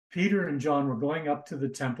Peter and John were going up to the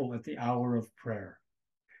temple at the hour of prayer,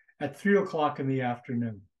 at 3 o'clock in the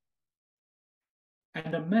afternoon.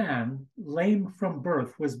 And a man, lame from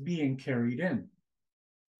birth, was being carried in.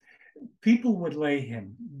 People would lay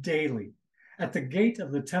him daily at the gate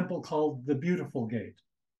of the temple called the Beautiful Gate,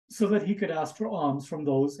 so that he could ask for alms from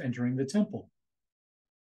those entering the temple.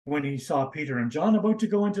 When he saw Peter and John about to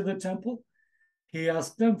go into the temple, he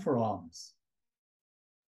asked them for alms.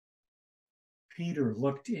 Peter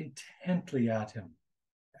looked intently at him,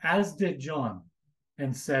 as did John,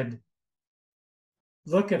 and said,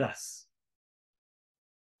 "Look at us."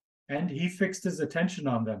 And he fixed his attention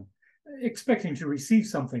on them, expecting to receive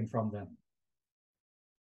something from them.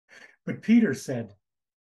 But Peter said,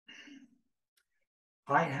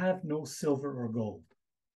 "I have no silver or gold,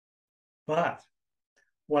 but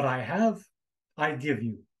what I have, I give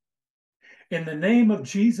you. In the name of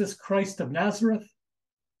Jesus Christ of Nazareth,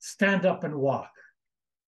 stand up and walk."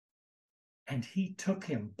 And he took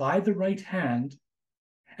him by the right hand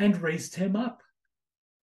and raised him up.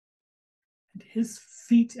 And his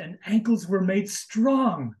feet and ankles were made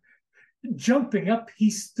strong. Jumping up, he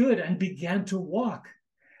stood and began to walk.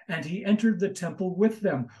 And he entered the temple with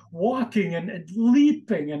them, walking and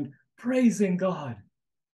leaping and praising God.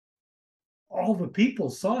 All the people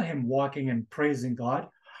saw him walking and praising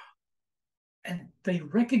God, and they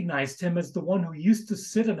recognized him as the one who used to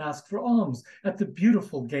sit and ask for alms at the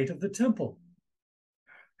Beautiful Gate of the temple.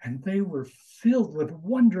 And they were filled with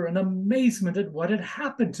wonder and amazement at what had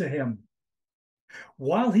happened to him.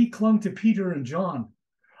 While he clung to Peter and John,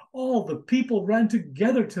 all the people ran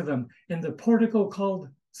together to them in the portico called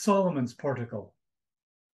Solomon's portico,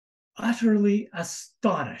 utterly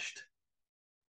astonished.